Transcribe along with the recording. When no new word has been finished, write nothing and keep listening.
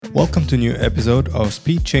Welcome to a new episode of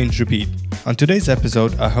Speed Change Repeat. On today's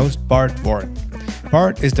episode, I host Bart Voort.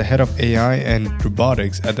 Bart is the head of AI and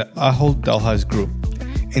robotics at the Ahold Delhaize Group.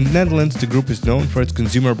 In the Netherlands, the group is known for its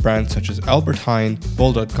consumer brands such as Albert Heijn,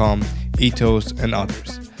 Bol.com, Ethos, and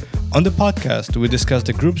others. On the podcast, we discuss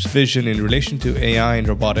the group's vision in relation to AI and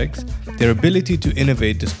robotics, their ability to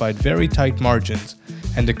innovate despite very tight margins,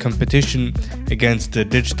 and the competition against the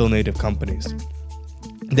digital native companies.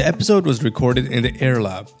 The episode was recorded in the Air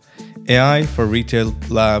Lab, AI for Retail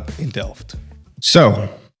Lab in Delft. So,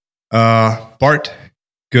 Bart,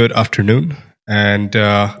 good afternoon, and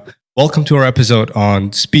welcome to our episode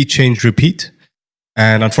on Speed Change Repeat.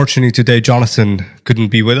 And unfortunately today, Jonathan couldn't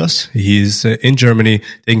be with us. He's in Germany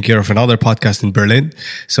taking care of another podcast in Berlin.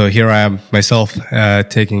 So here I am myself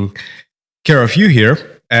taking care of you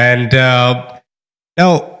here. And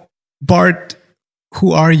now, Bart,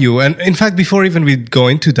 who are you? And in fact, before even we go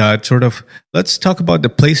into that, let's talk about the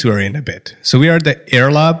place we're in a bit. So we are at the Air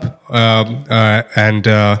Lab and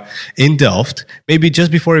in Delft. Maybe just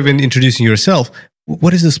before even introducing yourself,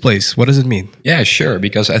 what is this place? What does it mean? Yeah, sure.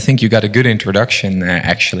 Because I think you got a good introduction.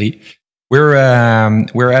 Actually, we're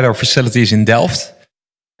at our facilities in Delft,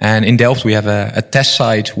 and in Delft we have a test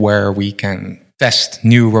site where we can test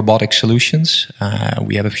new robotic solutions.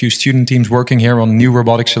 We have a few student teams working here on new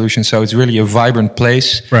robotic solutions, so it's really a vibrant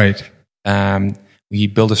place. Right. We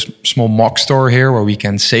built a small mock store here where we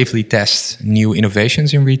can safely test new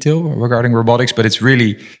innovations in retail regarding robotics. But it's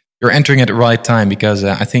really, you're entering at the right time because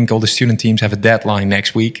I think all the student teams have a deadline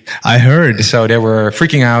next week. I heard. So they were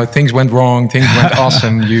freaking out. Things went wrong. Things went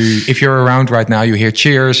awesome. If you're around right now, you hear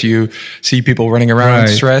cheers. You see people running around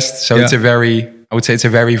stressed. So it's I would say it's a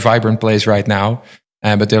very vibrant place right now.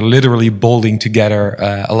 But they're literally bolting together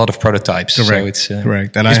a lot of prototypes. Correct. So it's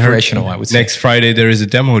correct. And inspirational, I would say. Next Friday, there is a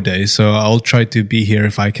demo day. So I'll try to be here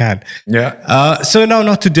if I can. Yeah. So now,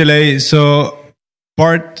 not to delay. So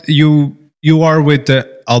Bart, you are with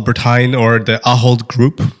the Albert Heijn or the Ahold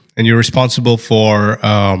Group, and you're responsible for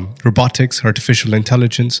robotics, artificial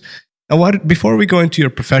intelligence. Now, before we go into your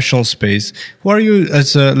professional space, who are you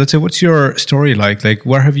as let's say, what's your story like? Like,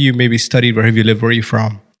 where have you maybe studied? Where have you lived? Where are you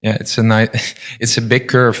from? Yeah, it's a big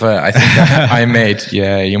curve. I think that I made.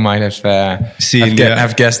 Yeah, you might have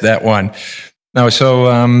have guessed that one. No, so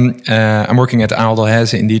I'm working at Ahold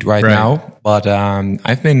Delhaize indeed right now, but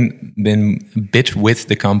I've been bit with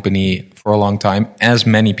the company for a long time, as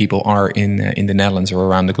many people are in the Netherlands or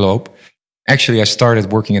around the globe. Actually, I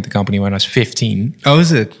started working at the company when I was 15. Oh,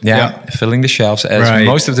 is it? Yeah. Filling the shelves as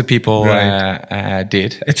most of the people did.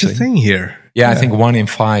 Actually. It's a thing here. Yeah, I think 1 in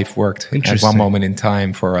 5 worked at one moment in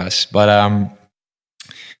time for us. But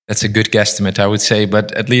that's a good guesstimate, I would say.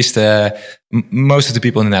 But at least most of the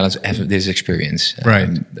people in the Netherlands have this experience. Right.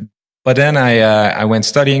 But then I went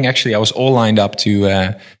studying. Actually, I was all lined up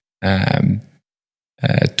to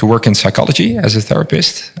work in psychology as a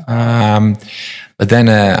therapist. But then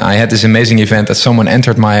I had this amazing event that someone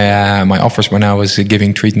entered my office when I was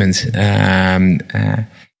giving treatment.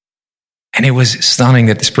 And it was stunning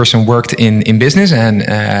that this person worked in business,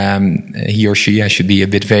 and he or she, I should be a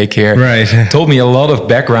bit vague here, told me a lot of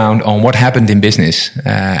background on what happened in business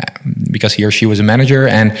because he or she was a manager.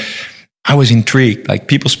 And I was intrigued. Like,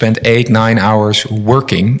 people spend 8-9 hours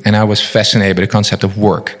working, and I was fascinated by the concept of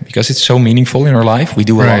work because it's so meaningful in our life. We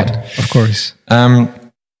do a lot. Of course.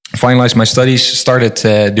 Finalized my studies,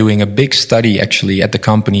 started doing a big study actually at the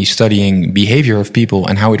company, studying behavior of people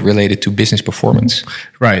and how it related to business performance.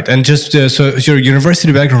 Right. And just so your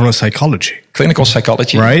university background was psychology. Clinical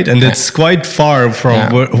psychology. Right. And that's quite far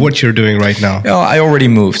from what you're doing right now. Well, I already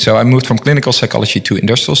moved. So I moved from clinical psychology to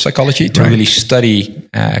industrial psychology to really study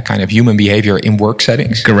kind of human behavior in work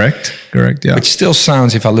settings. Correct. Yeah. Which still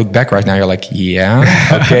sounds, if I look back right now, you're like,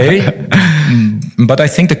 yeah, okay. But I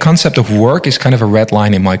think the concept of work is kind of a red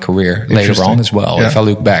line in my career later on as well, if I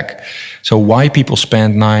look back. So why people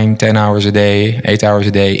spend 9-10 hours a day, 8 hours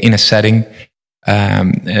a day in a setting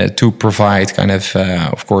to provide kind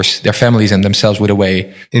of course, their families and themselves with a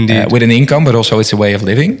way, with an income, but also it's a way of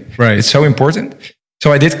living. Right. It's so important.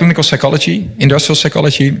 So I did clinical psychology, industrial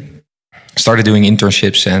psychology, started doing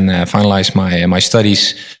internships and finalized my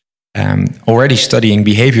studies, already studying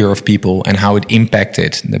behavior of people and how it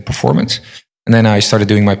impacted the performance. And then I started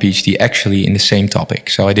doing my PhD actually in the same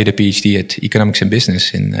topic. So I did a PhD at Economics and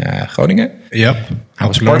Business in Groningen. Yep. I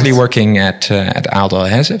was partly working at Ahold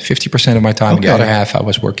Delhaize, 50% of my time. Okay. The other half I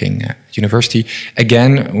was working at university.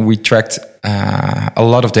 Again, we tracked a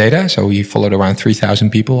lot of data. So we followed around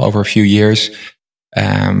 3,000 people over a few years.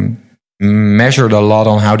 Measured a lot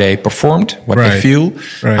on how they performed, what they feel,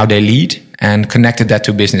 how they lead. and connected that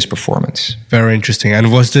to business performance. Very interesting.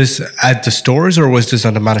 And was this at the stores or was this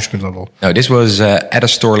on the management level? No, this was at a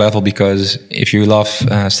store level, because if you love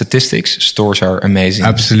statistics, stores are amazing.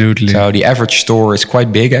 Absolutely. So the average store is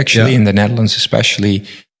quite big, actually, in the Netherlands especially.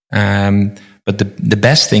 But the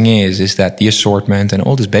best thing is that the assortment and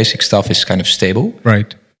all this basic stuff is kind of stable.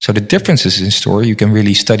 Right. So the differences in store you can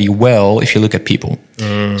really study well if you look at people.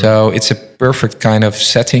 So it's a perfect kind of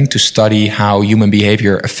setting to study how human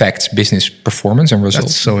behavior affects business performance and results.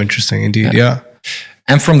 That's so interesting indeed, yeah.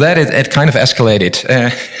 And from that, it kind of escalated.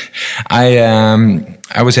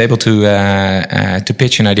 I was able to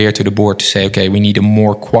pitch an idea to the board to say, okay, we need a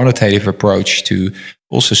more quantitative approach to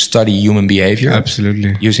also study human behavior.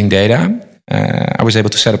 Absolutely. Using data. I was able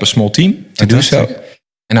to set up a small team to do so.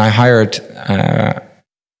 And I hired...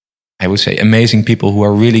 I would say amazing people who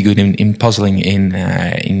are really good in puzzling,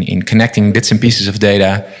 in connecting bits and pieces of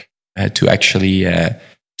data to actually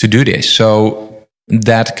to do this. So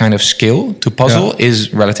that kind of skill to puzzle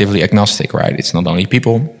is relatively agnostic, right? It's not only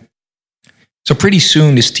people. So pretty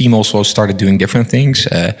soon this team also started doing different things,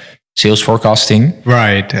 sales forecasting.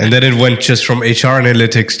 Right. And then it went just from HR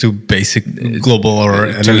analytics to basic global or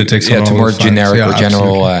analytics. To more generic or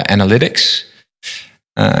general analytics.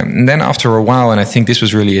 And then after a while, and I think this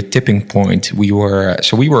was really a tipping point, we were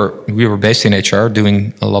based in HR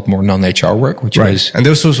doing a lot more non-HR work, which was... And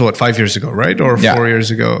this was what, 5 years ago, right? Or 4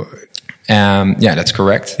 years ago? Yeah, that's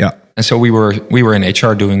correct. Yeah. And so we were in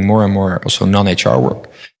HR doing more and more also non-HR work.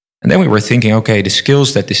 And then we were thinking, okay, the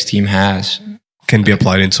skills that this team has can be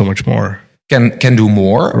applied in so much more. Can do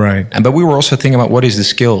more. Right. But we were also thinking about what is the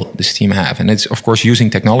skill this team have. And it's, of course, using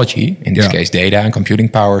technology, in this case, data and computing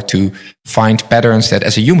power, to find patterns that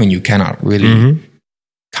as a human you cannot really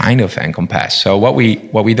kind of encompass. So what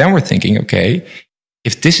we then were thinking, okay,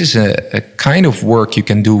 if this is a kind of work you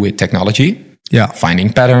can do with technology,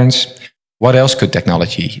 finding patterns, what else could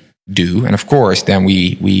technology do? And of course, then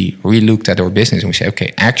we re-looked at our business and we say,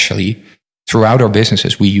 okay, actually, throughout our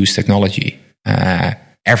businesses, we use technology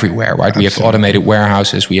everywhere, right? Absolutely. We have automated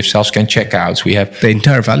warehouses, we have self-scan checkouts, we have... The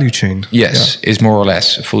entire value chain. Yes, is more or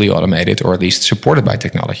less fully automated, or at least supported by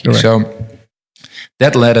technology. Right. So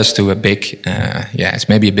that led us to a big, it's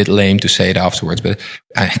maybe a bit lame to say it afterwards, but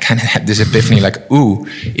I kind of had this epiphany like,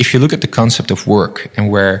 if you look at the concept of work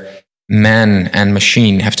and where man and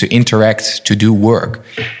machine have to interact to do work,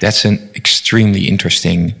 that's an extremely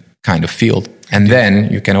interesting kind of field. And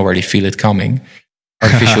then you can already feel it coming.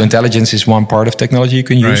 Artificial intelligence is one part of technology you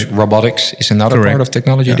can use. Right. Robotics is another part of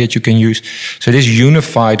technology that you can use. So this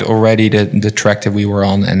unified already the track that we were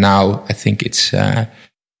on. And now I think it's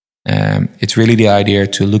really the idea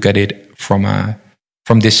to look at it from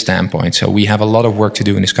this standpoint. So we have a lot of work to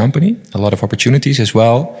do in this company, a lot of opportunities as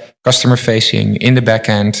well, customer facing, in the back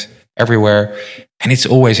end, everywhere. And it's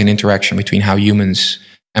always an interaction between how humans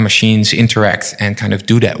and machines interact and kind of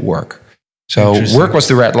do that work. So work was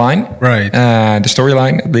the red line, right? The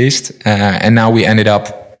storyline at least, and now we ended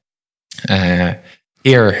up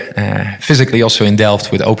here physically also in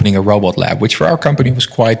Delft with opening a robot lab, which for our company was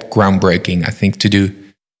quite groundbreaking, I think, to do.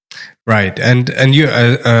 Right, and you,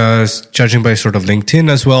 judging by sort of LinkedIn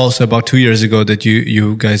as well, so about 2 years ago that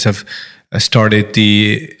you guys have started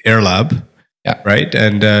the Air Lab, right?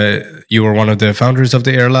 And you were one of the founders of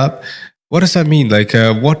the Air Lab. What does that mean? Like,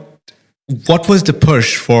 what was the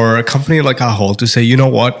push for a company like Ahold to say, you know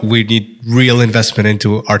what, we need real investment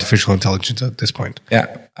into artificial intelligence at this point?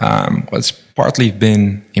 Well, it's partly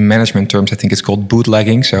been, in management terms, I think it's called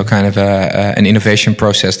bootlegging. So kind of an innovation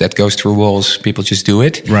process that goes through walls. People just do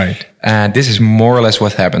it. Right. This is more or less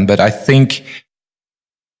what happened. But I think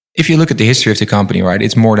if you look at the history of the company, right,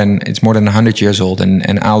 it's more than 100 years old. And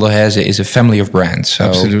Ahold Delhaize is a family of brands. So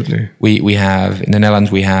absolutely. We have, in the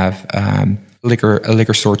Netherlands, we have... a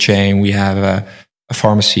liquor store chain, we have a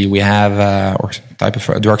pharmacy, we have or type of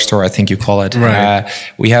a drugstore, I think you call it. Right.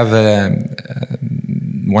 We have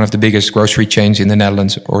one of the biggest grocery chains in the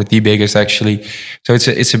Netherlands, or the biggest actually. So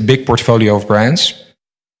it's a big portfolio of brands,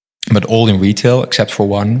 but all in retail except for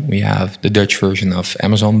one. We have the Dutch version of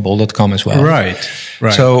Amazon, bol.com as well. Right.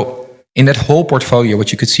 So in that whole portfolio,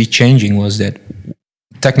 what you could see changing was that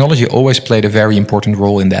technology always played a very important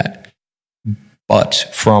role in that. But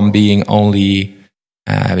from being only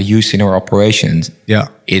used in our operations,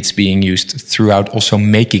 it's being used throughout also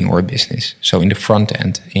making our business. So in the front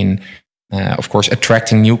end, in of course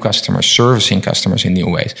attracting new customers, servicing customers in new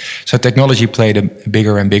ways. So technology played a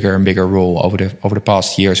bigger and bigger and bigger role over the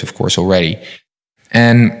past years, of course, already.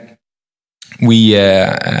 And we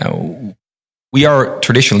are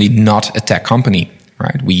traditionally not a tech company,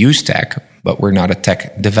 right? We use tech, but we're not a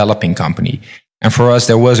tech developing company. And for us,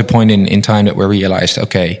 there was a point in time that we realized,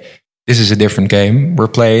 okay, this is a different game we're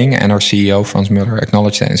playing. And our CEO, Frans Muller,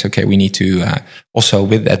 acknowledged that and said, okay, we need to also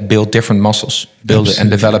with that build different muscles, build and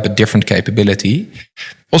develop a different capability,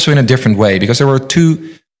 also in a different way. Because there were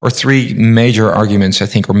 2 or 3 major arguments, I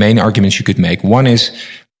think, or main arguments you could make. One is,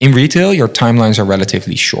 in retail, your timelines are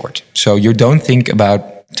relatively short. So you don't think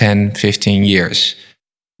about 10, 15 years.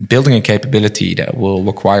 Building a capability that will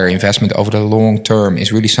require investment over the long term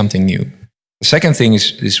is really something new. The second thing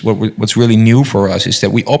is what's really new for us is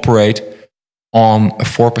that we operate on a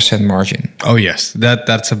 4% margin. Oh, yes.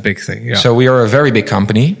 That's a big thing. Yeah. So we are a very big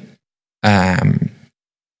company.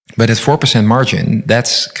 But at 4% margin,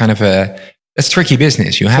 that's kind of that's tricky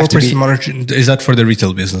business. You have 4% margin. Is that for the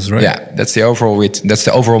retail business, right? Yeah, that's the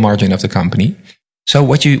overall margin of the company. So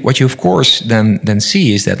what you of course then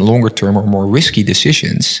see is that longer term or more risky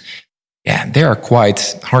decisions, they are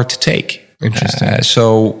quite hard to take. Interesting.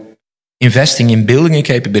 So investing in building a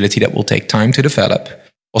capability that will take time to develop,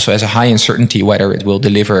 also has a high uncertainty whether it will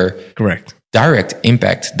deliver direct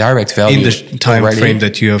impact, direct value in the time frame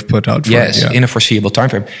that you have put out for it, in a foreseeable time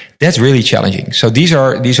frame. That's really challenging. So these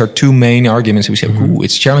are 2 main arguments. We say,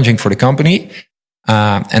 it's challenging for the company.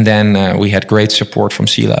 And then we had great support from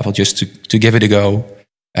C-level just to give it a go,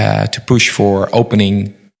 to push for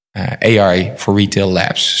opening AI for retail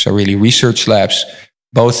labs. So really research labs,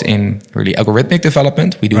 both in really algorithmic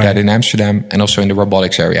development. We do that in Amsterdam, and also in the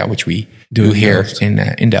robotics area, which we do here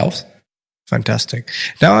in Delft. Fantastic.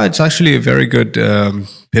 Now it's actually a very good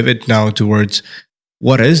pivot now towards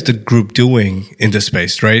what is the group doing in this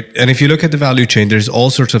space, right? And if you look at the value chain, there's all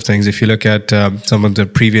sorts of things. If you look at some of the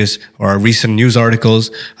previous or recent news articles,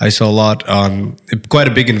 I saw a lot on quite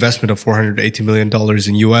a big investment of $480 million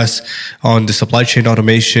in US on the supply chain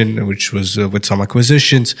automation, which was with some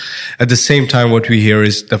acquisitions. At the same time, what we hear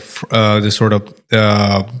is the sort of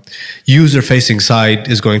user-facing side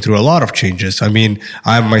is going through a lot of changes. I mean,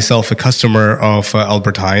 I'm myself a customer of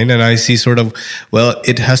Albert Heijn, and I see sort of,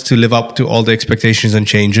 it has to live up to all the expectations and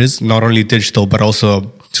changes, not only digital, but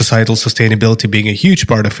also societal sustainability being a huge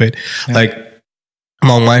part of it. Yeah. Like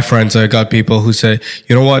among my friends, I got people who say,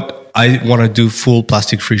 you know what, I want to do full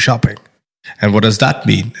plastic-free shopping. And what does that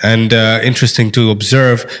mean? And interesting to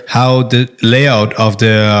observe how the layout of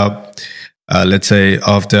the let's say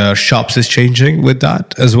of the shops is changing with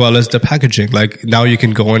that, as well as the packaging. Like now you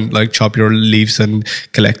can go and like chop your leaves and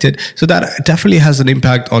collect it. So that definitely has an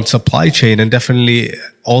impact on supply chain, and definitely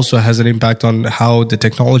also has an impact on how the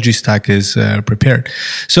technology stack is prepared.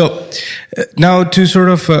 So now to sort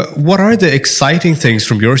of, what are the exciting things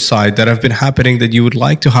from your side that have been happening that you would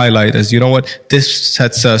like to highlight as, you know what, this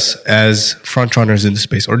sets us as front runners in the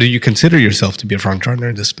space? Or do you consider yourself to be a front runner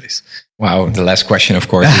in this space? Wow, the last question, of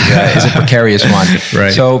course, is a precarious one.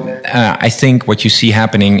 Right. So I think what you see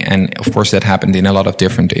happening, and of course that happened in a lot of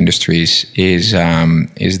different industries, is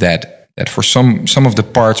that for some of the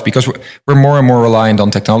parts, because we're more and more reliant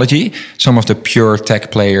on technology, some of the pure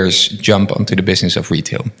tech players jump onto the business of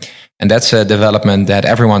retail. And that's a development that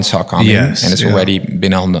everyone saw coming, and it's already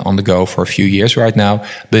been on the go for a few years right now.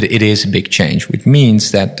 But it is a big change, which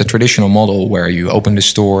means that the traditional model where you open the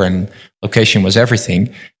store and location was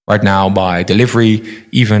everything, right now by delivery,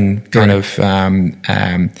 even kind of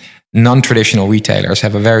non-traditional retailers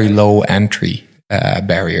have a very low entry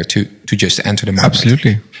barrier to just enter the market.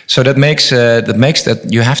 Absolutely. So that makes that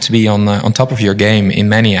you have to be on top of your game in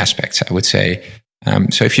many aspects, I would say.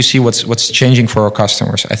 So if you see what's changing for our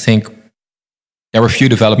customers, I think there are a few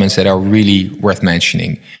developments that are really worth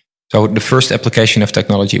mentioning. So the first application of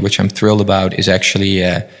technology, which I'm thrilled about, is actually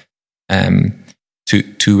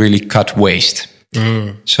to really cut waste.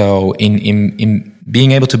 So in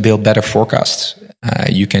being able to build better forecasts,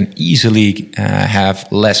 you can easily have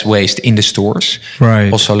less waste in the stores.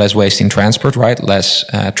 Right. Also less waste in transport, right? Less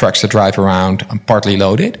trucks that drive around partly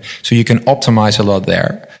loaded. So you can optimize a lot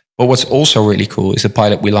there. But what's also really cool is the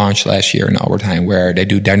pilot we launched last year in Albert Heijn, where they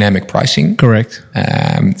do dynamic pricing. Correct.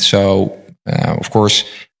 Of course,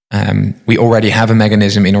 we already have a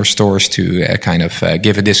mechanism in our stores to kind of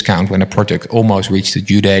give a discount when a product almost reached the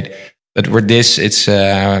due date. But with this, it's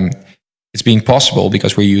being possible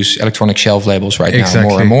because we use electronic shelf labels right now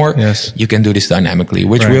more and more. Yes. You can do this dynamically,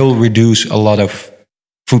 which will reduce a lot of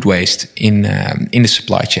food waste in the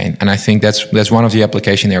supply chain. And I think that's one of the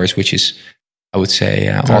application areas which is, I would say,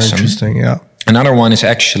 awesome. Interesting, yeah. Another one is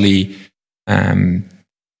actually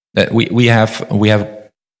that we have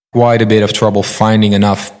quite a bit of trouble finding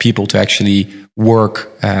enough people to actually work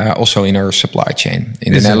also in our supply chain.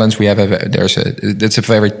 In the Netherlands, we have it's a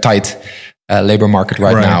very tight labor market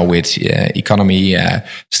right now, with economy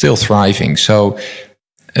still thriving. So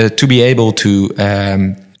to be able to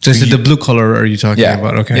So is it the blue collar are you talking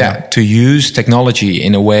about? Okay. Yeah, to use technology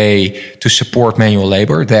in a way to support manual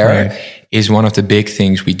labor there is one of the big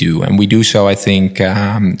things we do. And we do so, I think,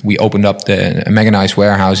 we opened up the mechanized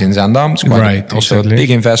warehouse in Zaandam. It's quite also a big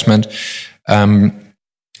investment.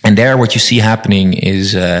 And there what you see happening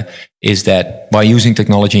is that by using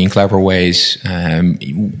technology in clever ways,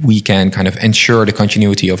 we can kind of ensure the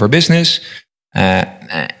continuity of our business.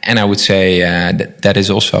 And I would say that is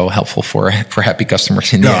also helpful for happy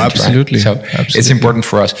customers in the end. Absolutely. Right? So it's important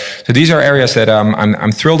for us. So these are areas that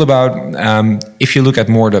I'm thrilled about. If you look at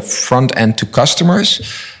more the front end to customers,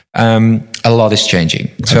 a lot is changing.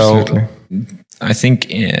 Absolutely. So I think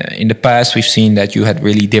in the past we've seen that you had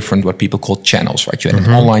really different what people call channels, right? You had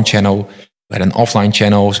an online channel, you had an offline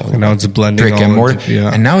channel. So and now it's a blending. Brick and mortar.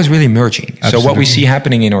 And now it's really merging. Absolutely. So what we see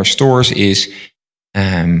happening in our stores is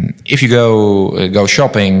if you go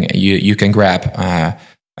shopping, you can grab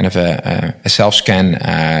kind of a self-scan.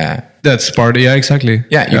 That's part, exactly.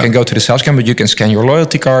 Yeah, you can go to the self-scan, but you can scan your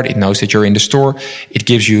loyalty card. It knows that you're in the store. It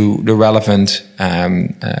gives you the relevant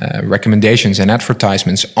recommendations and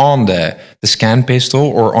advertisements on the scan pistol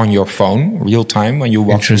or on your phone, real time when you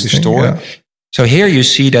walk through the store. Yeah. So here you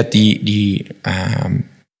see that the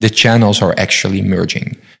channels are actually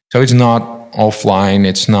merging. So it's not offline,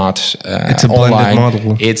 it's not it's a online. Blended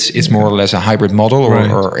model. It's more or less a hybrid model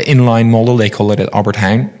or inline model. They call it at Albert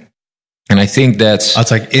Heijn. And I think that's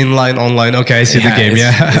like inline, online. Okay, I see the game.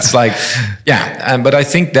 It's like, but I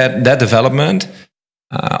think that development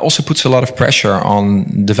also puts a lot of pressure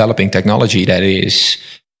on developing technology that is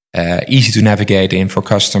easy to navigate in for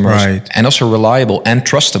customers and also reliable and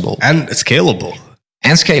trustable. And scalable.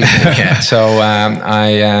 So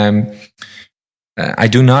I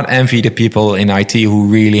do not envy the people in IT who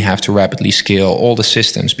really have to rapidly scale all the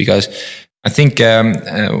systems, because I think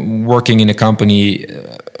working in a company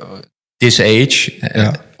this age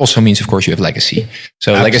also means, of course, you have legacy.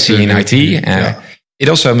 So Absolutely. Legacy in IT, it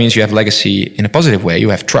also means you have legacy in a positive way. You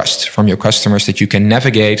have trust from your customers that you can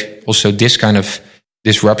navigate also this kind of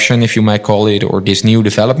disruption, if you might call it, or this new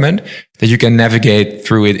development, that you can navigate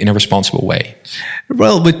through it in a responsible way.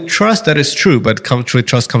 Well, with trust, that is true, but with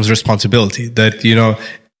trust comes responsibility. That,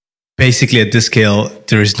 basically at this scale,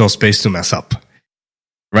 there is no space to mess up.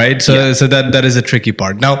 Right? So that is a tricky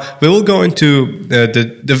part. Now, we will go into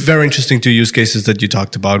the very interesting two use cases that you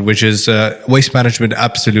talked about, which is waste management.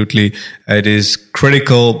 Absolutely. It is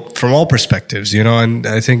critical from all perspectives, and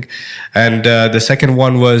I think, and the second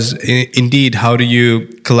one was indeed, how do you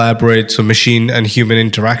collaborate? So machine and human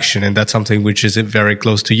interaction. And that's something which is very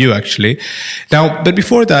close to you, actually. Now, but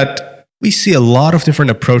before that, we see a lot of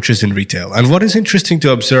different approaches in retail. And what is interesting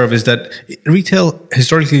to observe is that retail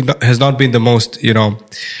historically has not been the most,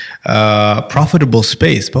 profitable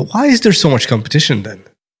space. But why is there so much competition then?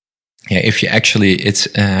 Yeah, it's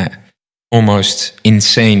almost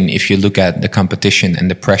insane if you look at the competition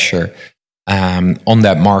and the pressure on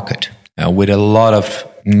that market with a lot of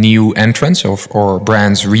new entrants or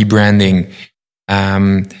brands rebranding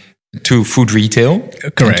to food retail,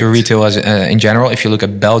 correct, to retail as in general. If you look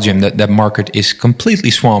at Belgium, that market is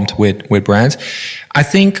completely swamped with brands. I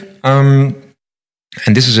think, and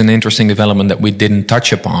this is an interesting development that we didn't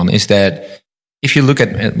touch upon, is that if you look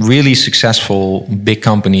at really successful big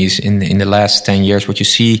companies in the last 10 years, what you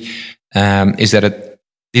see is that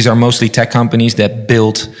these are mostly tech companies that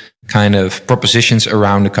build kind of propositions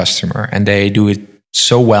around the customer, and they do it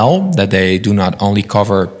so well that they do not only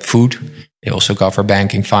cover food. They also cover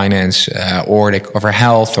banking, finance, or they cover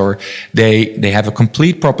health, or they have a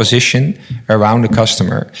complete proposition around the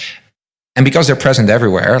customer. And because they're present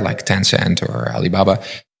everywhere, like Tencent or Alibaba,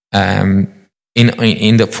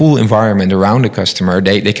 in the full environment around the customer,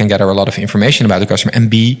 they can gather a lot of information about the customer and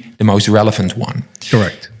be the most relevant one.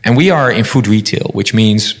 Correct. And we are in food retail, which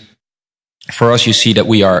means for us, you see that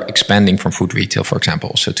we are expanding from food retail, for example,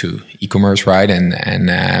 also to e-commerce, right? And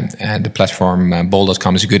the platform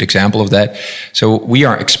bol.com is a good example of that. So we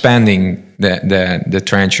are expanding the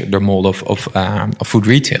trench, the mold of food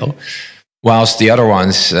retail, whilst the other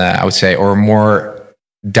ones, I would say, or more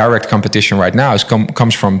direct competition right now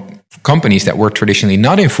comes from companies that were traditionally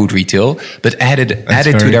not in food retail, but added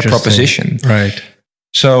to their proposition. Right.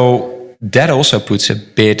 So that also puts a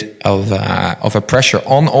bit of a pressure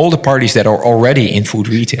on all the parties that are already in food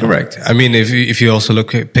retail. Correct. I mean, if you also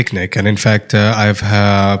look at Picnic, and in fact, I've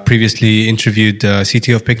previously interviewed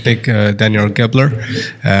CTO of Picnic, Daniel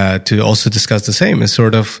Gebler, to also discuss the same, as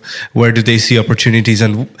sort of where do they see opportunities.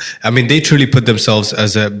 And I mean, they truly put themselves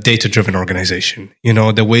as a data-driven organization.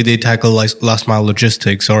 The way they tackle last mile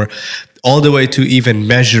logistics, or all the way to even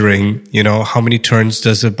measuring, how many turns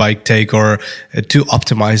does a bike take, or to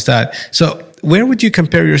optimize that. So where would you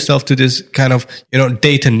compare yourself to this kind of,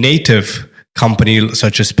 data native company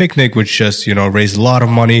such as Picnic, which just, raised a lot of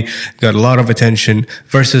money, got a lot of attention,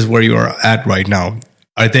 versus where you are at right now?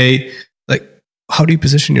 Are they how do you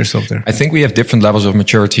position yourself there? I think we have different levels of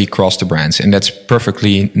maturity across the brands, and that's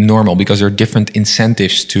perfectly normal because there are different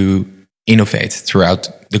incentives to innovate throughout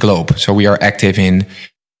the globe. So we are active in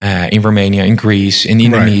Romania, in Greece, in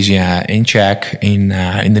Indonesia, in Czech, in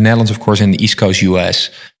the Netherlands, of course, in the East Coast US.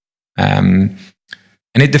 And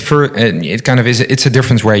it kind of is, it's a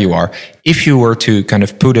difference where you are. If you were to kind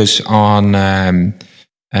of put us on, on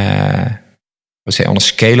a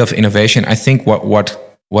scale of innovation, I think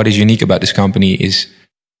what is unique about this company is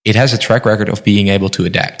it has a track record of being able to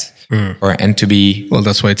adapt and to be... Well,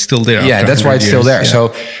 that's why it's still there. Yeah, that's why it's still there. Yeah.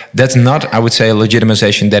 So that's not, I would say, a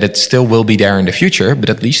legitimization that it still will be there in the future, but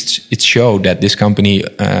at least it showed that this company,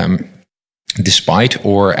 despite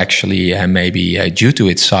or actually maybe due to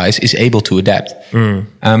its size, is able to adapt.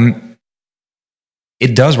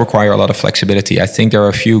 It does require a lot of flexibility. I think there are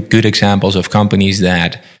a few good examples of companies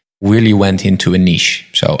that really went into a niche.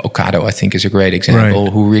 So Ocado, I think, is a great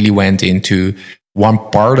example, who really went into one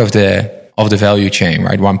part of the value chain,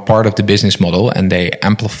 right? One part of the business model, and they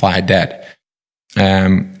amplified that.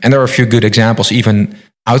 And there are a few good examples, even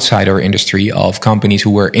outside our industry, of companies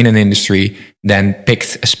who were in an industry, then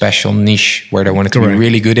picked a special niche where they wanted to be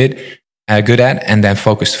really good at, and then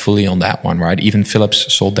focused fully on that one, right? Even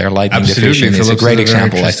Philips sold their lighting division. It's a great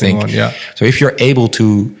example, I think. So if you're able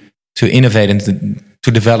to innovate and to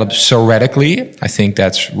develop so radically, I think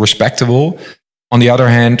that's respectable. On the other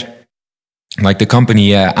hand, like the company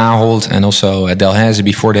Ahold and also Delhaize,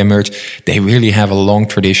 before they merged, they really have a long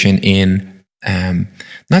tradition in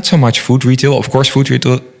not so much food retail, of course food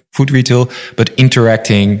retail, but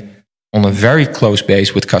interacting on a very close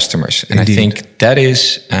base with customers. And Indeed. I think that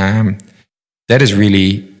is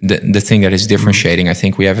really the thing that is differentiating. I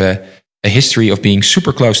think we have a history of being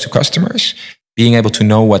super close to customers, being able to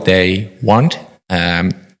know what they want.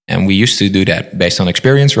 And we used to do that based on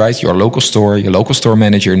experience, right? Your local store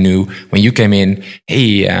manager knew when you came in,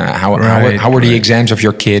 hey, how were the exams of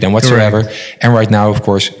your kid and whatsoever. And right now, of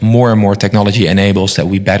course, more and more technology enables that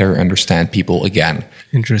we better understand people again.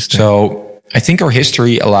 Interesting. So I think our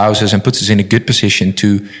history allows us and puts us in a good position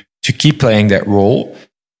to keep playing that role.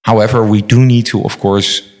 However, we do need to, of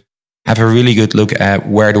course, have a really good look at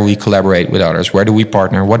where do we collaborate with others? Where do we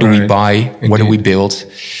partner? What do we buy? Indeed. What do we build?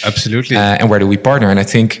 Absolutely. And where do we partner? And I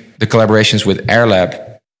think the collaborations with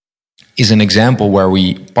Airlab is an example where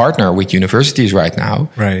we partner with universities right now.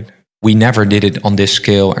 Right. We never did it on this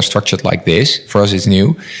scale and structured like this. For us, it's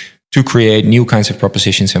new to create new kinds of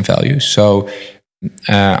propositions and values. So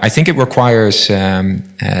I think it requires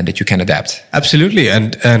that you can adapt. Absolutely.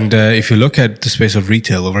 And if you look at the space of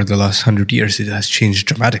retail over the last 100 years, it has changed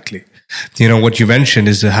dramatically. What you mentioned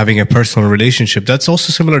is having a personal relationship. That's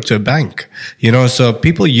also similar to a bank. So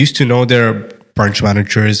people used to know their branch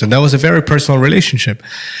managers, and that was a very personal relationship.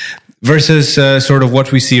 Versus sort of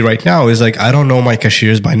what we see right now is like, I don't know my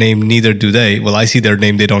cashiers by name, neither do they. Well, I see their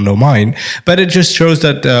name, they don't know mine. But it just shows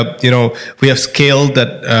that, we have scaled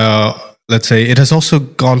that, let's say it has also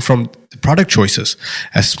gone from the product choices.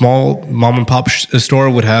 A small mom and pop store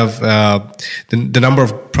would have the number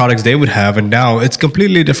of products they would have, and now it's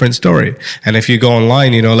completely different story. And if you go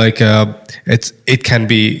online, it can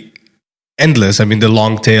be endless. I mean, the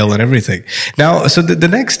long tail and everything. Now, so the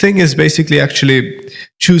next thing is basically actually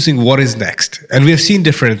choosing what is next. And we have seen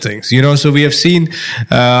different things, so we have seen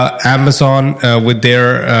Amazon with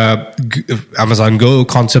their Amazon Go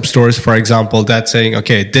concept stores, for example, that's saying,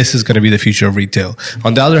 okay, this is going to be the future of retail.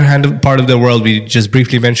 On the other hand, part of the world, we just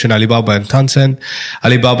briefly mentioned Alibaba and Tencent.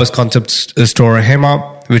 Alibaba's concept store,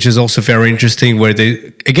 Hema, which is also very interesting, where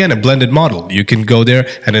they, again, a blended model. You can go there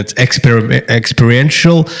and it's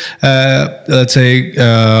experiential, let's say,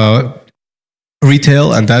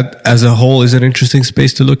 retail, and that as a whole is an interesting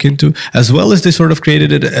space to look into, as well as they sort of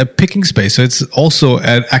created a picking space. So it's also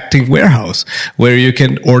an acting warehouse where you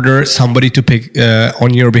can order somebody to pick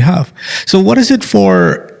on your behalf. So what is it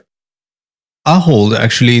for Ahold,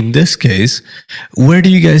 actually, in this case? Where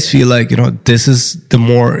do you guys feel like, this is the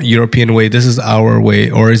more European way, this is our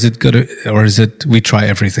way, or is it we try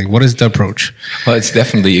everything? What is the approach? Well, it's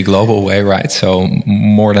definitely a global way, right? So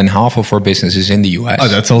more than half of our business is in the US. Oh,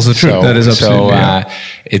 that's also true. That is absolutely. So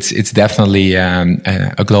it's definitely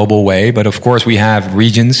a global way, but of course we have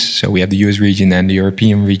regions. So we have the US region and the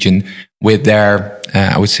European region with their,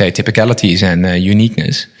 I would say, typicalities and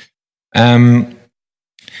uniqueness.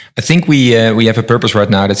 I think we have a purpose right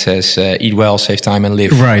now that says eat well, save time, and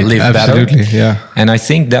live better. Absolutely, yeah. And I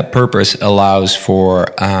think that purpose allows for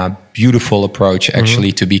beautiful approach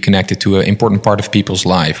actually to be connected to an important part of people's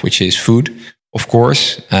life, which is food, of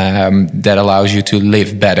course, that allows you to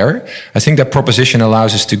live better. I think that proposition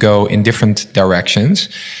allows us to go in different directions.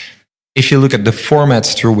 If you look at the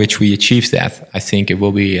formats through which we achieve that, I think it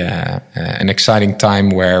will be an exciting time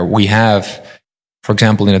where we have, for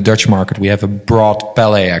example, in the Dutch market, we have a broad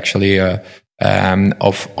palette actually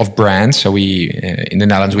of brands. So in the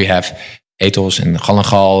Netherlands, we have Ethos and Gal &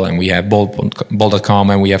 Gal, and we have Bol.com,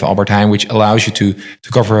 and we have Albert Heijn, which allows you to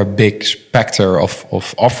cover a big spectrum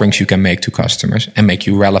of offerings you can make to customers and make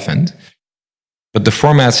you relevant. But the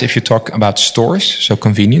formats, if you talk about stores, so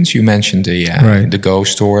convenience, you mentioned the Go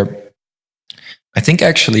store. I think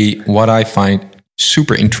actually what I find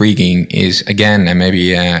super intriguing is, again, and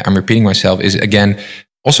maybe I'm repeating myself, is again,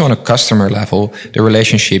 also on a customer level, the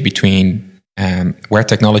relationship between where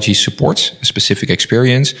technology supports a specific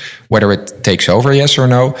experience, whether it takes over, yes or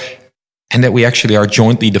no, and that we actually are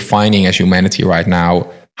jointly defining as humanity right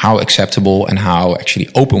now how acceptable and how actually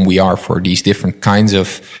open we are for these different kinds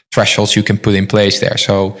of thresholds you can put in place there.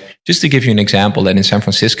 So just to give you an example, that in San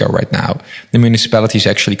Francisco right now, the municipality is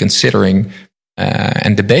actually considering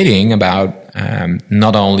and debating about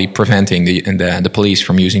not only preventing the police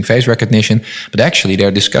from using face recognition, but actually they're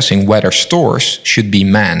discussing whether stores should be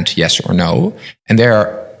manned, yes or no. And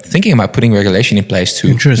they're thinking about putting regulation in place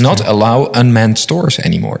to not allow unmanned stores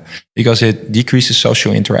anymore because it decreases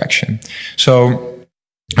social interaction. So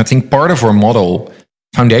I think part of our model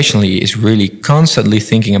foundationally is really constantly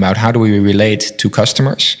thinking about how do we relate to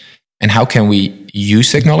customers and how can we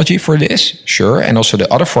use technology for this, sure, and also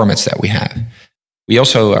the other formats that we have. We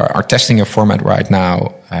also are testing a format right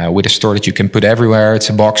now with a store that you can put everywhere. It's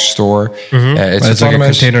a box store. It's like a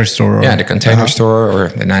container store. The container store or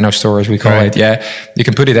the nano store as we call it. Yeah, you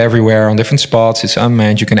can put it everywhere on different spots. It's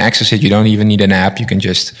unmanned. You can access it. You don't even need an app. You can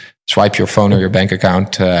just swipe your phone or your bank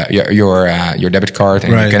account, your debit card,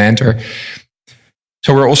 and you can enter.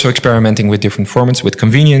 So we're also experimenting with different formats, with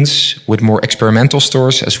convenience, with more experimental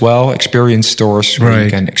stores as well, experience stores where you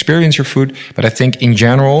can experience your food. But I think in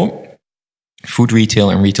general, food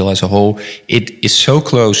retail and retail as a whole, it is so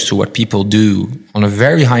close to what people do on a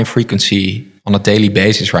very high frequency on a daily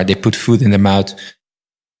basis, right? They put food in their mouth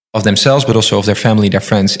of themselves, but also of their family, their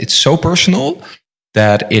friends. It's so personal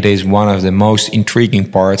that it is one of the most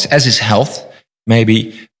intriguing parts, as is health,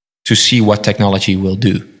 maybe, to see what technology will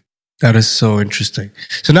do. That is so interesting.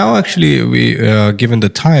 So now actually, given the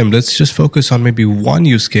time, let's just focus on maybe one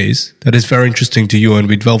use case that is very interesting to you, and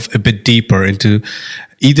we delve a bit deeper into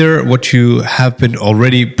either what you have been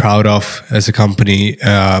already proud of as a company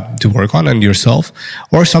to work on and yourself,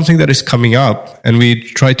 or something that is coming up, and we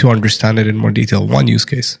try to understand it in more detail. One use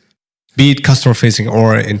case, be it customer facing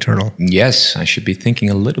or internal. Yes, I should be thinking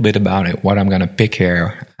a little bit about it, what I'm going to pick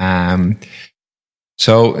here.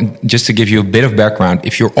 So just to give you a bit of background,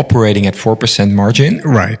 if you're operating at 4% margin,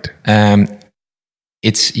 right,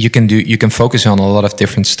 you can focus on a lot of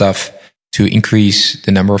different stuff to increase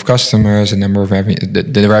the number of customers, the number of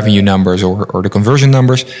the revenue numbers or the conversion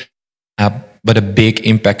numbers. But a big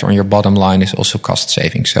impact on your bottom line is also cost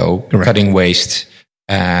saving. So cutting waste,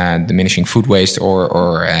 diminishing food waste,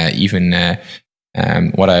 or even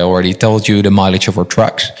what I already told you, the mileage of our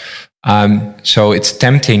trucks. So it's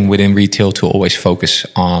tempting within retail to always focus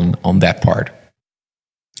on that part.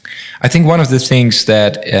 I think one of the things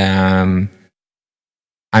that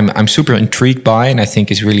I'm super intrigued by, and I think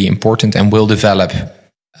is really important and will develop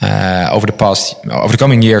over the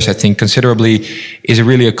coming years, I think considerably, is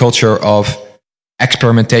really a culture of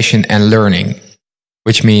experimentation and learning,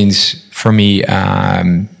 which means for me,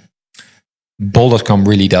 Bol.com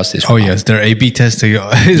really does this. Oh yes, their A/B testing.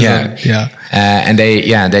 And they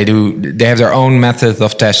have their own method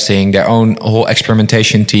of testing, their own whole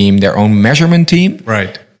experimentation team, their own measurement team.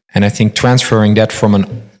 Right. And I think transferring that from an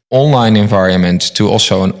online environment to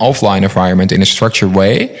also an offline environment in a structured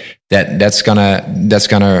way, that's gonna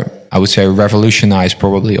I would say revolutionize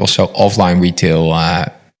probably also offline retail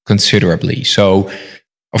considerably. So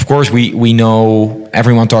of course we know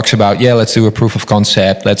everyone talks about let's do a proof of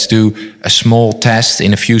concept, let's do a small test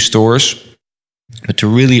in a few stores, but to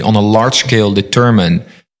really on a large scale determine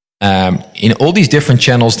in all these different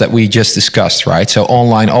channels that we just discussed, right? So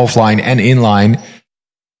online, offline, and inline.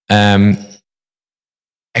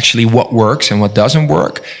 Actually what works and what doesn't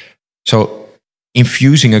work. So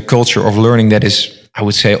infusing a culture of learning that is, I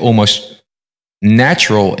would say, almost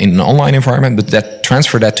natural in an online environment, but that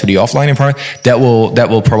transfer that to the offline environment, that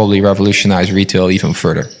will probably revolutionize retail even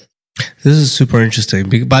further. This is super interesting,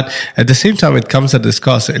 but at the same time, it comes at this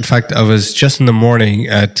cost. In fact, I was just in the morning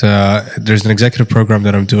at there's an executive program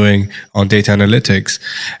that I'm doing on data analytics,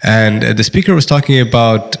 and the speaker was talking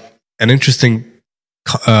about an interesting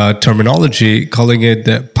terminology, calling it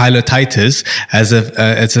the pilotitis as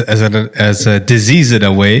a disease in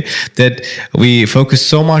a way, that we focus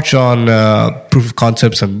so much on proof of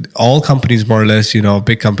concepts, and all companies more or less,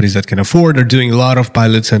 big companies that can afford are doing a lot of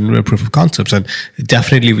pilots and proof of concepts, and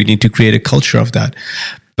definitely we need to create a culture of that.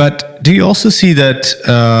 But do you also see that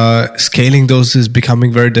scaling those is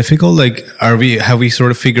becoming very difficult? Like, have we sort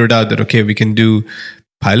of figured out that, okay, we can do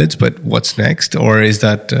pilots, but what's next? Or is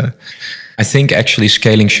that... I think actually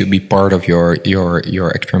scaling should be part of your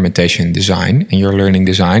experimentation design and your learning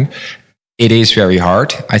design. It is very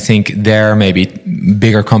hard. I think there maybe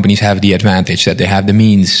bigger companies have the advantage that they have the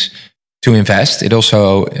means to invest. It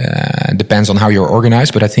also depends on how you're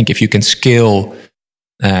organized. But I think if you can scale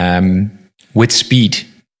with speed,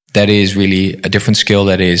 that is really a different skill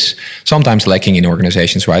that is sometimes lacking in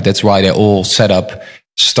organizations, right? That's why they all set up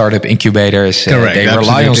startup incubators. They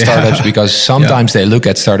rely on startups because sometimes they look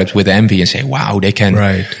at startups with envy and say, wow, they can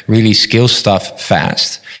really scale stuff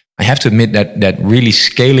fast. I have to admit that really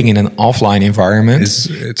scaling in an offline environment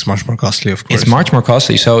it's much more costly, of course. It's much more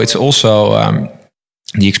costly. So it's also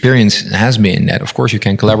the experience has been that, of course, you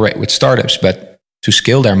can collaborate with startups, but to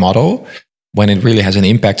scale their model when it really has an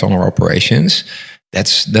impact on our operations,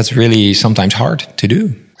 that's really sometimes hard to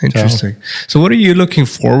do. Interesting. So what are you looking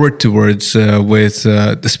forward towards with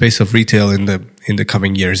the space of retail in the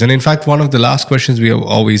coming years? And in fact, one of the last questions we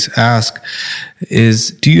always ask is,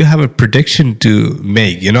 do you have a prediction to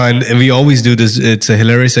make? And we always do this. It's a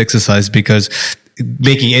hilarious exercise because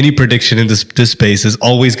making any prediction in this space is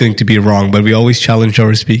always going to be wrong, but we always challenge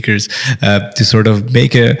our speakers to sort of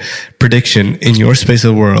make a prediction in your space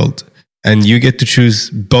of world. And you get to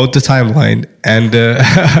choose both the timeline and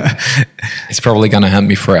it's probably going to haunt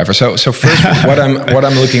me forever. So first, what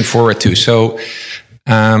I'm looking forward to. So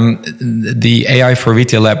the AI for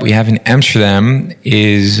Retail lab we have in Amsterdam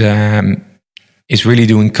is really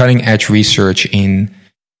doing cutting edge research in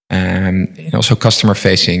also customer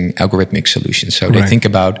facing algorithmic solutions. So they think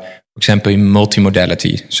about, for example,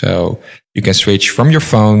 multimodality. So you can switch from your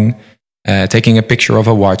phone. Taking a picture of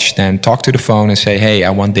a watch, then talk to the phone and say, hey,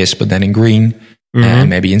 I want this, but then in green,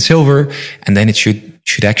 maybe in silver. And then it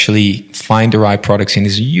should actually find the right products in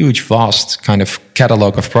this huge, vast kind of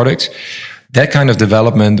catalog of products. That kind of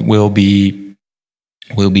development will be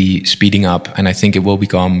speeding up. And I think it will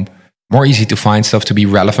become more easy to find stuff to be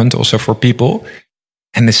relevant also for people.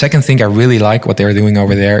 And the second thing I really like what they're doing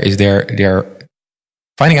over there is they're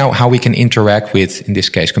finding out how we can interact with, in this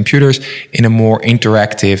case, computers in a more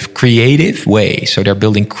interactive, creative way. So they're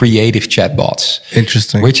building creative chatbots.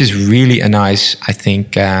 Interesting. Which is really a nice, I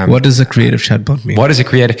think... what does a creative chatbot mean? What is a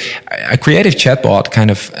creative chatbot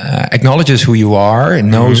kind of acknowledges who you are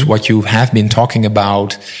and knows what you have been talking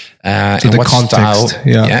about and what context. Style.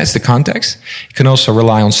 Yeah, it's the context. You can also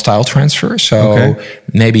rely on style transfer. So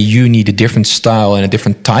maybe you need a different style and a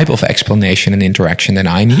different type of explanation and interaction than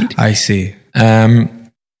I need. I see.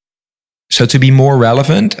 So to be more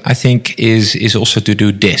relevant, I think is also to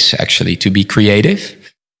do this, actually, to be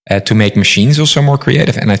creative, to make machines also more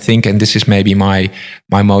creative. And I think, and this is maybe my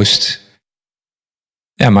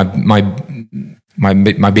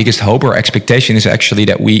biggest hope or expectation is actually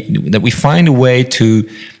that we find a way to,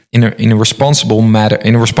 in a responsible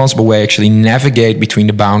way, actually navigate between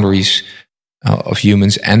the boundaries of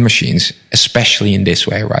humans and machines, especially in this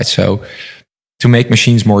way, right? So to make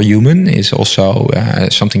machines more human is also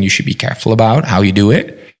something you should be careful about how you do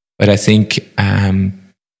it. But I think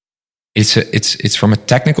it's from a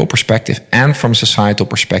technical perspective and from a societal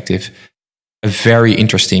perspective a very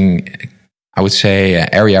interesting, I would say,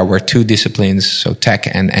 area where two disciplines, so tech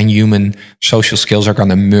and human social skills, are going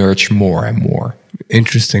to merge more and more.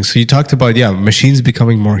 Interesting. So you talked about machines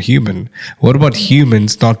becoming more human. What about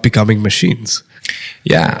humans not becoming machines?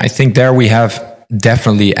 Yeah, I think there we have.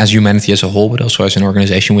 Definitely, as humanity as a whole, but also as an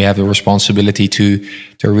organization, we have a responsibility to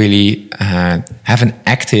really have an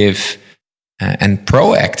active and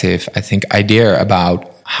proactive, I think, idea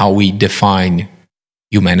about how we define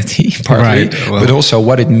humanity, partly, but also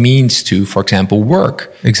what it means to, for example,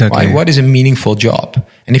 work. Exactly. What is a meaningful job?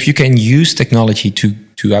 And if you can use technology to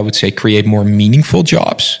I would say, create more meaningful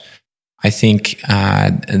jobs, I think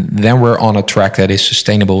then we're on a track that is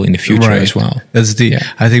sustainable in the future as well. That's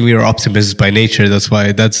I think we are optimists by nature. That's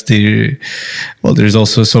why there's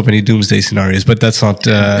also so many doomsday scenarios, but that's not...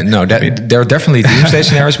 there are definitely doomsday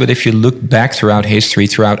scenarios, but if you look back throughout history,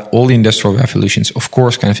 throughout all the industrial revolutions, of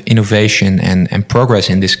course, kind of innovation and progress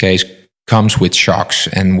in this case comes with shocks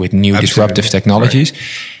and with new disruptive technologies.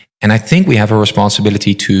 And I think we have a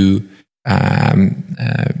responsibility to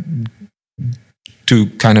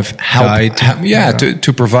kind of help,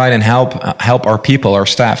 to provide and help our people, our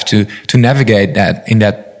staff to navigate that in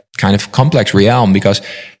that kind of complex realm, because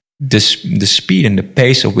the speed and the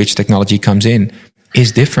pace of which technology comes in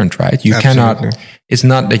is different, right? You Absolutely. cannot. It's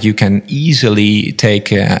not that you can easily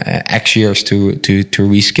take X years to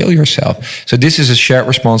reskill yourself. So this is a shared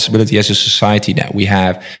responsibility as a society that we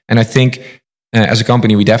have, and I think as a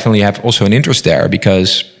company we definitely have also an interest there,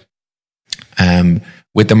 because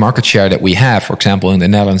with the market share that we have, for example, in the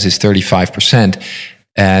Netherlands is 35%.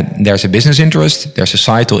 There's a business interest. There's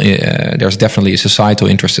societal. There's definitely a societal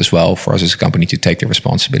interest as well for us as a company to take the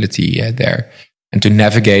responsibility there and to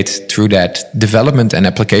navigate through that development and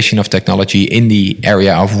application of technology in the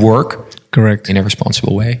area of work. Correct. In a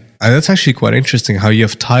responsible way. And that's actually quite interesting how you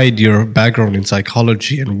have tied your background in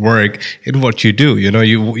psychology and work in what you do.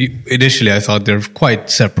 You initially I thought they're quite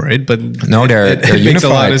separate, but no, they're unified. Makes a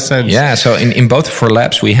lot of sense. Yeah. So in both of our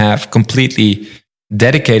labs, we have completely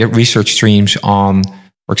dedicated research streams on,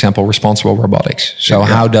 for example, responsible robotics. So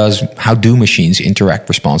how do machines interact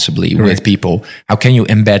responsibly with people? How can you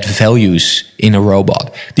embed values in a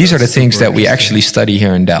robot? These are the things that we actually study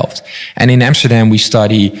here in Delft. And in Amsterdam, we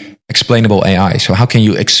study explainable AI. So how can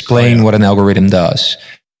you explain what an algorithm does?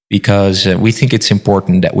 Because we think it's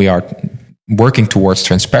important that we are working towards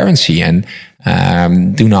transparency and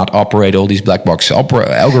do not operate all these black box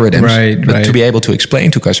algorithms, but to be able to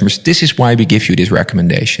explain to customers, this is why we give you this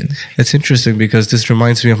recommendation. It's interesting because this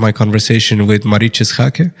reminds me of my conversation with Marietje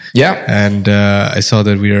Schaake. Yeah. And I saw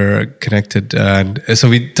that we are connected. And so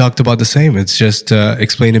we talked about the same. It's just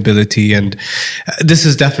explainability. And this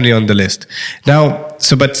is definitely on the list. Now,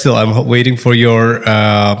 but still, I'm waiting for your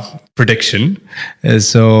prediction.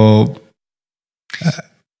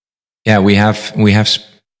 Yeah, we have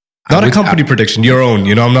not a company prediction, your own.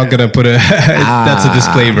 I'm not going to put that's a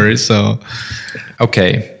disclaimer. So,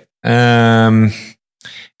 okay, and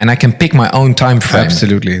I can pick my own time frame.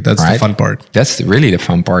 Absolutely, that's the fun part. That's really the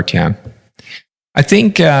fun part. Yeah, I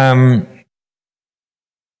think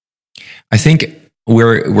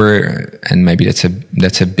we're and maybe that's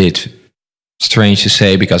a bit strange to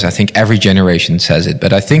say because I think every generation says it,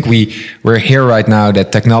 but I think we're here right now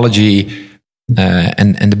that technology.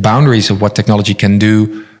 And the boundaries of what technology can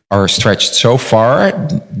do are stretched so far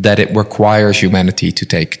that it requires humanity to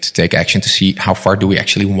take action to see how far do we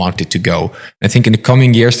actually want it to go. I think in the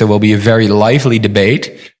coming years there will be a very lively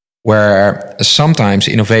debate where sometimes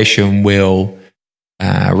innovation will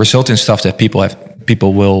result in stuff that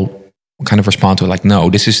people will kind of respond to like, no,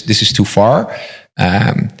 this is too far.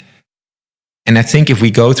 And I think if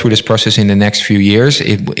we go through this process in the next few years,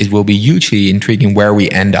 it will be hugely intriguing where we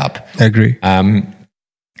end up. I agree.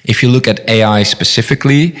 If you look at AI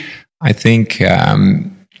specifically, I think,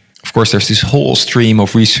 of course, there's this whole stream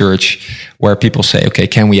of research where people say, okay,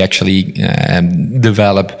 can we actually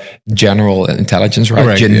develop general intelligence, right?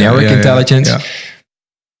 Correct. Generic intelligence.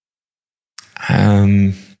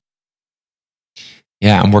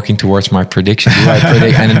 Yeah, I'm working towards my prediction.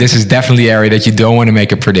 And this is definitely an area that you don't want to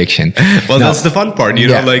make a prediction. Well, that's the fun part.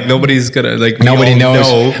 Like nobody's gonna nobody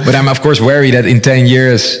knows. But I'm of course worried that in 10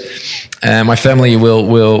 years, my family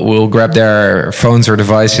will grab their phones or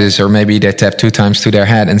devices, or maybe they tap 2 times to their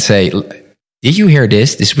head and say, "Did you hear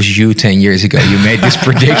this? This was you 10 years ago. You made this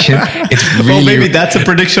prediction." It's really, well, maybe that's a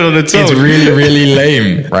prediction on its own. It's really, really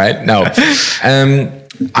lame, right? No,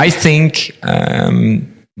 I think.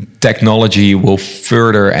 Technology will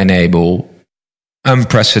further enable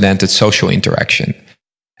unprecedented social interaction.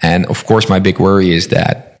 And of course, my big worry is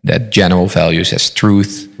that general values as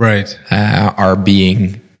truth are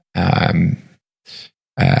being,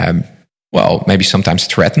 maybe sometimes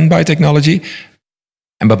threatened by technology.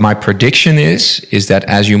 But my prediction is that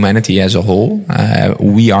as humanity as a whole,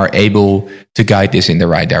 we are able to guide this in the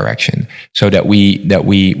right direction. So that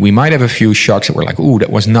we might have a few shocks that we're like, ooh, that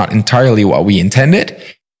was not entirely what we intended.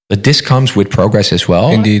 But this comes with progress as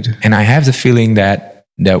well. Indeed. And I have the feeling that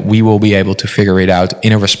we will be able to figure it out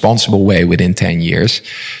in a responsible way within 10 years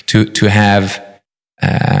to have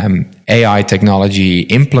AI technology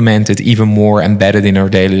implemented even more embedded in our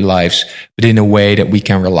daily lives, but in a way that we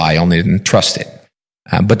can rely on it and trust it.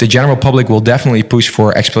 But the general public will definitely push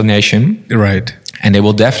for explanation. Right. And they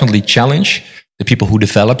will definitely challenge the people who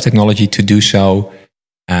develop technology to do so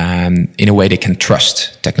in a way they can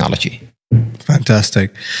trust technology.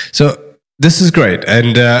 Fantastic. So this is great.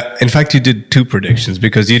 And in fact, you did 2 predictions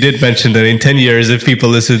because you did mention that in 10 years, if people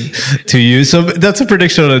listen to you, so that's a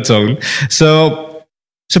prediction on its own. So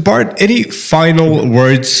Bart, any final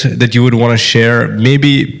words that you would want to share,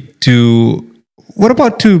 maybe to what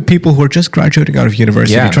about to people who are just graduating out of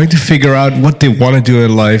university, trying to figure out what they want to do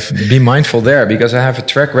in life? Be mindful there, because I have a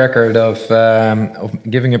track record of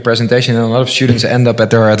giving a presentation, and a lot of students end up at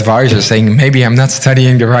their advisor saying, maybe I'm not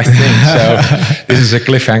studying the right thing. So this is a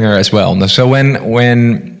cliffhanger as well. So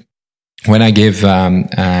when I give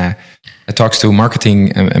talks to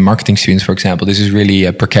marketing students, for example, this is really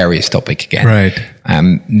a precarious topic again. Right.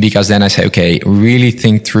 Because then I say, okay, really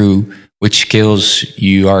think through which skills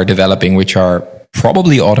you are developing, which are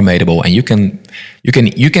probably automatable, and you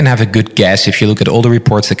can have a good guess if you look at all the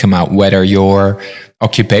reports that come out, whether your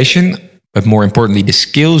occupation, but more importantly, the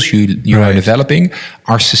skills you are developing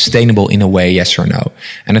are sustainable in a way, yes or no.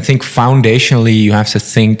 And I think foundationally, you have to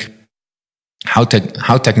think how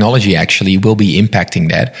technology actually will be impacting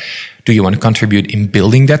that. Do you want to contribute in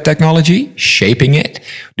building that technology, shaping it?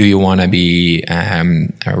 Do you want to be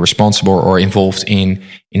responsible or involved in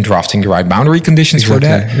drafting the right boundary conditions for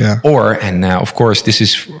that? Yeah. Or, and of course, this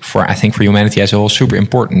is for humanity as a whole super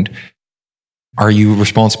important. Are you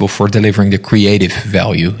responsible for delivering the creative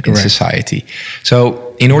value in society?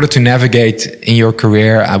 So in order to navigate in your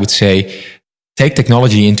career, I would say take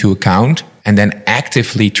technology into account and then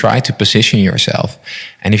actively try to position yourself.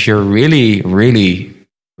 And if you're really, really,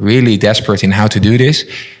 really desperate in how to do this,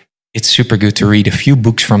 it's super good to read a few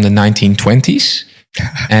books from the 1920s.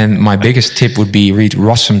 And my biggest tip would be read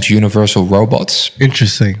Rossum's Universal Robots.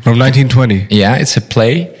 Interesting. From 1920. Yeah, it's a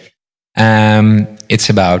play. It's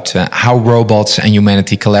about how robots and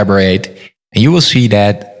humanity collaborate. And you will see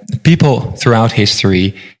that people throughout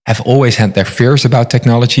history have always had their fears about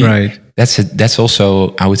technology. Right. That's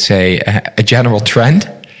also, I would say, a general trend.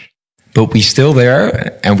 But we're still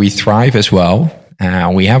there and we thrive as well.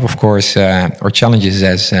 We have, of course, our challenges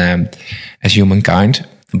as humankind.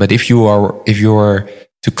 But if you're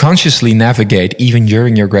to consciously navigate, even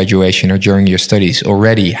during your graduation or during your studies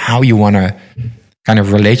already, how you want to kind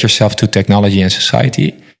of relate yourself to technology and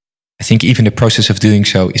society, I think even the process of doing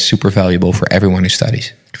so is super valuable for everyone who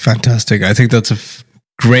studies. Fantastic. I think that's a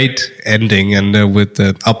great ending and with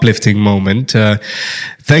the uplifting moment.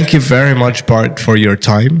 Thank you very much, Bart, for your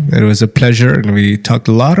time. It was a pleasure, and we talked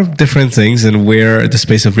a lot of different things and where the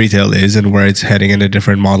space of retail is and where it's heading in the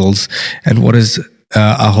different models and what is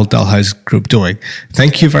Ahold Delhaize Group doing.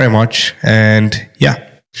 Thank you very much, and yeah,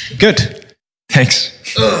 good. Thanks.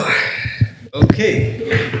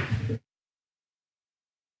 Okay.